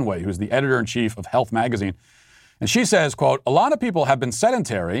Conway, who's the editor-in-chief of Health Magazine. And she says, quote, "A lot of people have been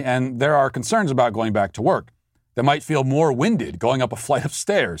sedentary and there are concerns about going back to work. They might feel more winded going up a flight of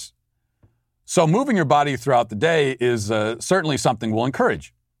stairs. So moving your body throughout the day is certainly something we'll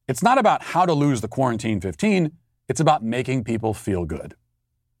encourage. It's not about how to lose the quarantine 15. It's about making people feel good."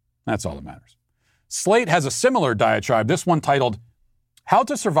 That's all that matters. Slate has a similar diatribe, this one titled, "How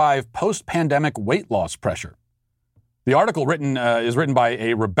to Survive Post-Pandemic Weight Loss Pressure." The article is written by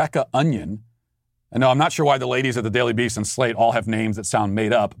a Rebecca Onion. And no, I'm not sure why the ladies at the Daily Beast and Slate all have names that sound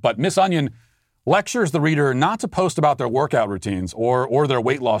made up, but Miss Onion lectures the reader not to post about their workout routines or their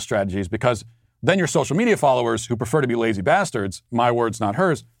weight loss strategies, because then your social media followers, who prefer to be lazy bastards, my words, not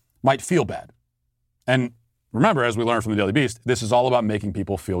hers, might feel bad. And remember, as we learned from the Daily Beast, this is all about making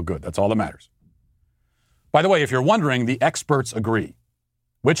people feel good. That's all that matters. By the way, if you're wondering, the experts agree.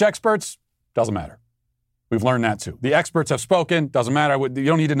 Which experts? Doesn't matter. We've learned that too. The experts have spoken. Doesn't matter. You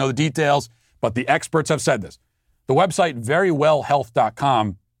don't need to know the details, but the experts have said this. The website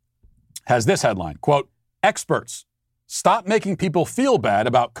verywellhealth.com has this headline, quote, "Experts, stop making people feel bad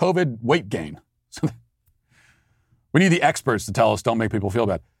about COVID weight gain." We need the experts to tell us don't make people feel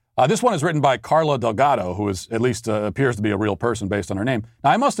bad. This one is written by Carla Delgado, who is at least appears to be a real person based on her name.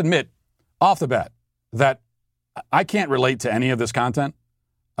 Now, I must admit, off the bat, that I can't relate to any of this content.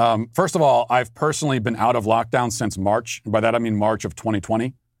 First of all, I've personally been out of lockdown since March. By that, I mean March of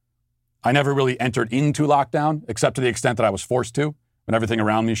 2020. I never really entered into lockdown, except to the extent that I was forced to when everything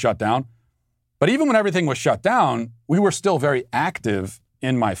around me shut down. But even when everything was shut down, we were still very active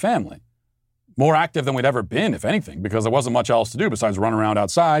in my family. More active than we'd ever been, if anything, because there wasn't much else to do besides run around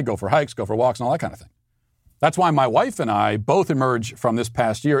outside, go for hikes, go for walks, and all that kind of thing. That's why my wife and I both emerged from this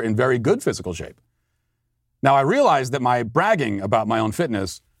past year in very good physical shape. Now, I realized that my bragging about my own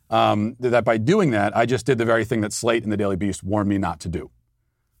fitness, that by doing that, I just did the very thing that Slate and the Daily Beast warned me not to do.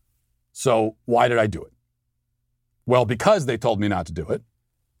 So why did I do it? Well, because they told me not to do it.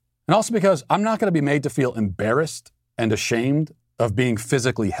 And also because I'm not going to be made to feel embarrassed and ashamed of being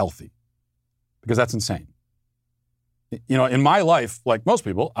physically healthy. Because that's insane. You know, in my life, like most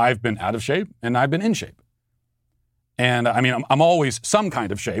people, I've been out of shape and I've been in shape. And I mean, I'm always some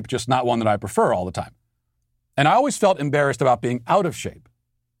kind of shape, just not one that I prefer all the time. And I always felt embarrassed about being out of shape,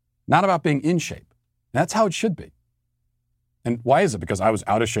 not about being in shape. And that's how it should be. And why is it? Because I was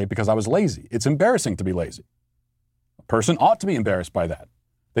out of shape because I was lazy. It's embarrassing to be lazy. A person ought to be embarrassed by that.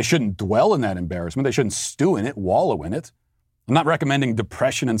 They shouldn't dwell in that embarrassment. They shouldn't stew in it, wallow in it. I'm not recommending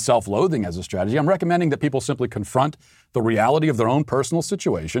depression and self-loathing as a strategy. I'm recommending that people simply confront the reality of their own personal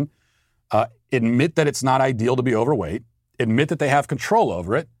situation, admit that it's not ideal to be overweight, admit that they have control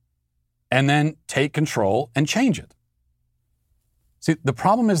over it, and then take control and change it. See, the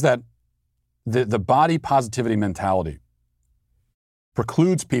problem is that the body positivity mentality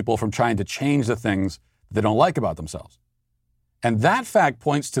precludes people from trying to change the things they don't like about themselves. And that fact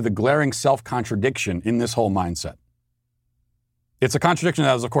points to the glaring self-contradiction in this whole mindset. It's a contradiction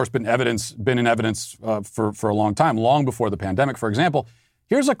that has, of course, been in evidence for a long time, long before the pandemic. For example,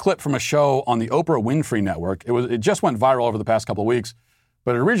 here's a clip from a show on the Oprah Winfrey Network. It just went viral over the past couple of weeks,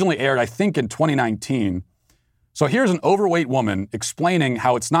 but it originally aired, I think, in 2019. So here's an overweight woman explaining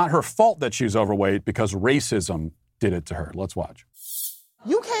how it's not her fault that she's overweight because racism did it to her. Let's watch.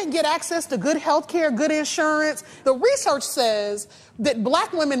 You can't get access to good health care, good insurance. The research says that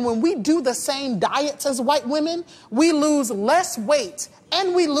black women, when we do the same diets as white women, we lose less weight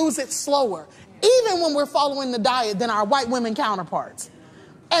and we lose it slower, even when we're following the diet, than our white women counterparts.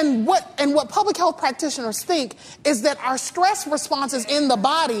 And what public health practitioners think is that our stress responses in the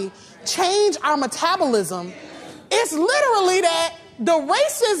body change our metabolism. It's literally that the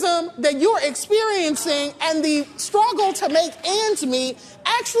racism that you're experiencing and the struggle to make ends meet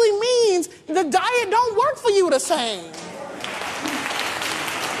actually means the diet don't work for you the same.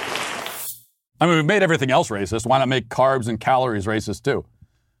 I mean, we've made everything else racist. Why not make carbs and calories racist too?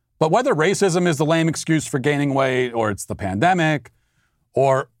 But whether racism is the lame excuse for gaining weight, or it's the pandemic,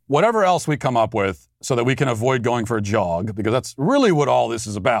 or whatever else we come up with so that we can avoid going for a jog, because that's really what all this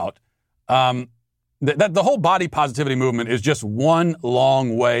is about, the whole body positivity movement is just one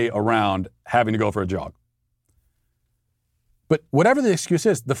long way around having to go for a jog. But whatever the excuse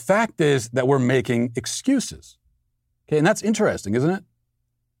is, the fact is that we're making excuses. Okay, and that's interesting, isn't it?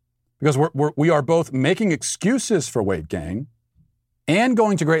 because we are both making excuses for weight gain and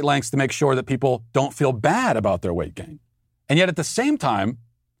going to great lengths to make sure that people don't feel bad about their weight gain. And yet at the same time,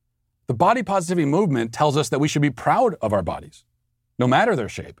 the body positivity movement tells us that we should be proud of our bodies, no matter their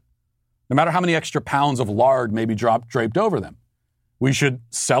shape, no matter how many extra pounds of lard may be draped over them. We should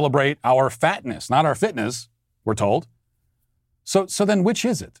celebrate our fatness, not our fitness, we're told. So then which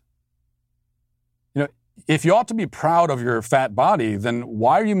is it? You know, if you ought to be proud of your fat body, then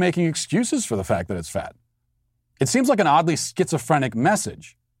why are you making excuses for the fact that it's fat? It seems like an oddly schizophrenic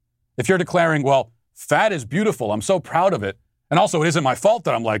message. If you're declaring, well, fat is beautiful, I'm so proud of it, and also it isn't my fault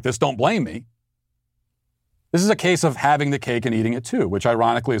that I'm like this, don't blame me. This is a case of having the cake and eating it too, which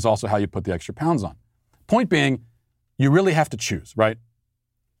ironically is also how you put the extra pounds on. Point being, you really have to choose, right?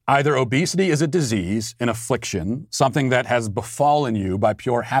 Either obesity is a disease, an affliction, something that has befallen you by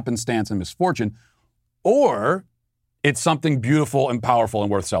pure happenstance and misfortune, or it's something beautiful and powerful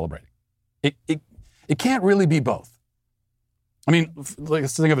and worth celebrating. It can't really be both. I mean,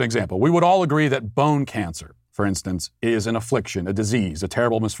 let's think of an example. We would all agree that bone cancer, for instance, is an affliction, a disease, a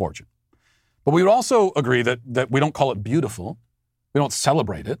terrible misfortune. But we would also agree that we don't call it beautiful. We don't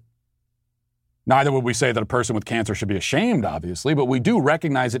celebrate it. Neither would we say that a person with cancer should be ashamed, obviously, but we do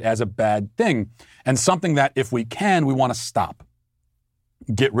recognize it as a bad thing and something that, if we can, we want to stop,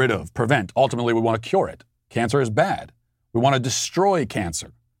 get rid of, prevent. Ultimately, we want to cure it. Cancer is bad. We want to destroy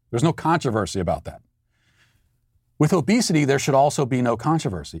cancer. There's no controversy about that. With obesity, there should also be no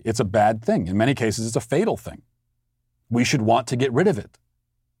controversy. It's a bad thing. In many cases, it's a fatal thing. We should want to get rid of it.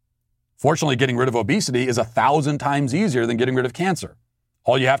 Fortunately, getting rid of obesity is 1,000 times easier than getting rid of cancer.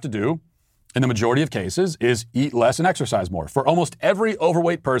 All you have to do, in the majority of cases, is eat less and exercise more. For almost every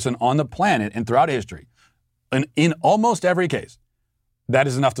overweight person on the planet and throughout history, in almost every case, that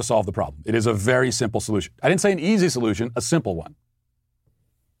is enough to solve the problem. It is a very simple solution. I didn't say an easy solution, a simple one.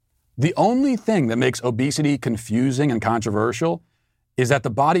 The only thing that makes obesity confusing and controversial is that the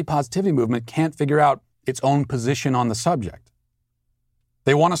body positivity movement can't figure out its own position on the subject.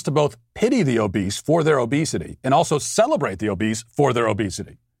 They want us to both pity the obese for their obesity and also celebrate the obese for their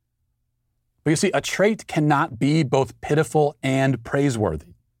obesity. But you see, a trait cannot be both pitiful and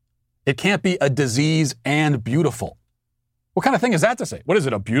praiseworthy. It can't be a disease and beautiful. What kind of thing is that to say? What is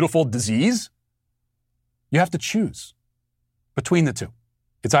it, a beautiful disease? You have to choose between the two.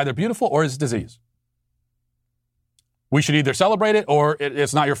 It's either beautiful or it's disease. We should either celebrate it or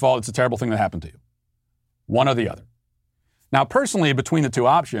it's not your fault, it's a terrible thing that happened to you. One or the other. Now, personally, between the two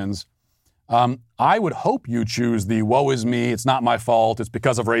options, I would hope you choose the woe is me, it's not my fault, it's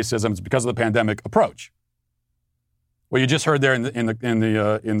because of racism, it's because of the pandemic approach. What you just heard there in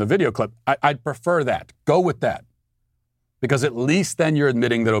the video clip, I'd prefer that. Go with that. Because at least then you're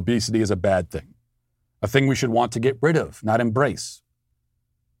admitting that obesity is a bad thing. A thing we should want to get rid of, not embrace.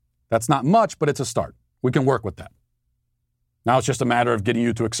 That's not much, but it's a start. We can work with that. Now it's just a matter of getting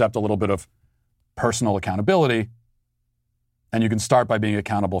you to accept a little bit of personal accountability. And you can start by being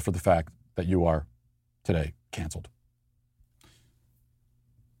accountable for the fact that you are today canceled.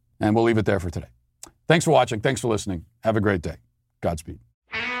 And we'll leave it there for today. Thanks for watching. Thanks for listening. Have a great day. Godspeed.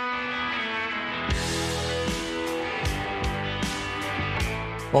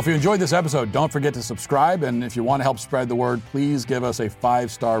 Well, if you enjoyed this episode, don't forget to subscribe. And if you want to help spread the word, please give us a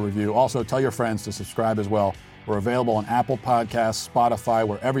 5-star review. Also, tell your friends to subscribe as well. We're available on Apple Podcasts, Spotify,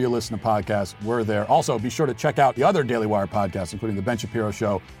 wherever you listen to podcasts, we're there. Also, be sure to check out the other Daily Wire podcasts, including The Ben Shapiro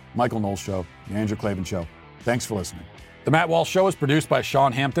Show, Michael Knowles Show, The Andrew Klavan Show. Thanks for listening. The Matt Walsh Show is produced by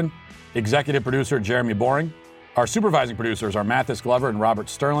Sean Hampton, executive producer Jeremy Boring. Our supervising producers are Mathis Glover and Robert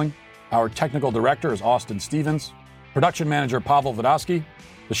Sterling. Our technical director is Austin Stevens. Production manager Pavel Vodosky.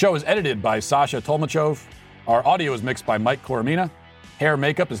 The show is edited by Sasha Tolmachov. Our audio is mixed by Mike Coromina. Hair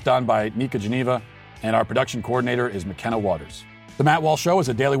makeup is done by Nika Geneva. And our production coordinator is McKenna Waters. The Matt Walsh Show is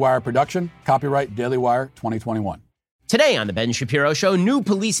a Daily Wire production. Copyright Daily Wire 2021. Today on The Ben Shapiro Show, new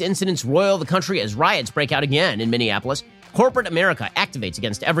police incidents roil the country as riots break out again in Minneapolis. Corporate America activates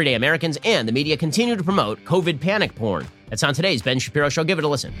against everyday Americans, and the media continue to promote COVID panic porn. That's on today's Ben Shapiro Show. Give it a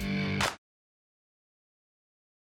listen.